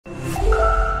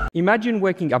Imagine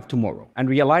waking up tomorrow and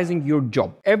realizing your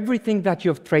job, everything that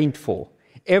you've trained for,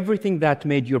 everything that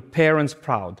made your parents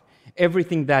proud,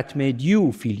 everything that made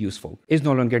you feel useful is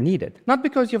no longer needed. Not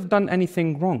because you've done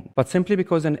anything wrong, but simply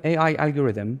because an AI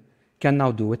algorithm can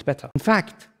now do it better. In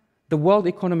fact, the World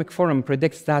Economic Forum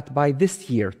predicts that by this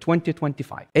year,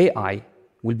 2025, AI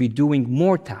will be doing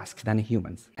more tasks than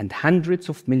humans, and hundreds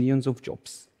of millions of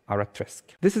jobs are at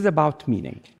risk. This is about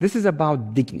meaning. This is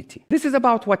about dignity. This is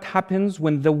about what happens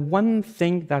when the one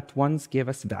thing that once gave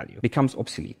us value becomes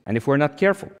obsolete. And if we're not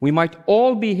careful, we might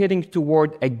all be heading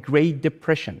toward a Great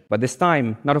Depression, but this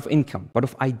time not of income, but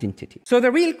of identity. So the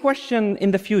real question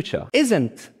in the future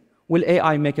isn't, will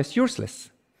AI make us useless?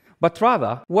 But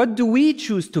rather, what do we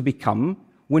choose to become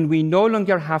when we no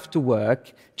longer have to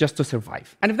work just to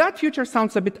survive? And if that future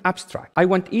sounds a bit abstract, I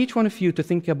want each one of you to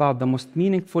think about the most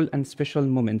meaningful and special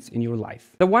moments in your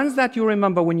life. The ones that you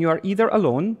remember when you are either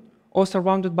alone or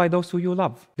surrounded by those who you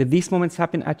love. Did these moments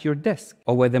happen at your desk?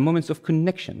 Or were they moments of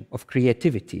connection, of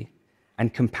creativity,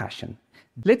 and compassion?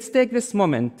 Let's take this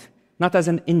moment not as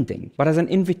an ending, but as an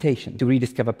invitation to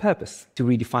rediscover purpose, to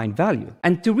redefine value,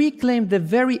 and to reclaim the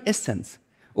very essence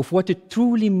of what it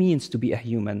truly means to be a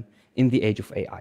human in the age of AI.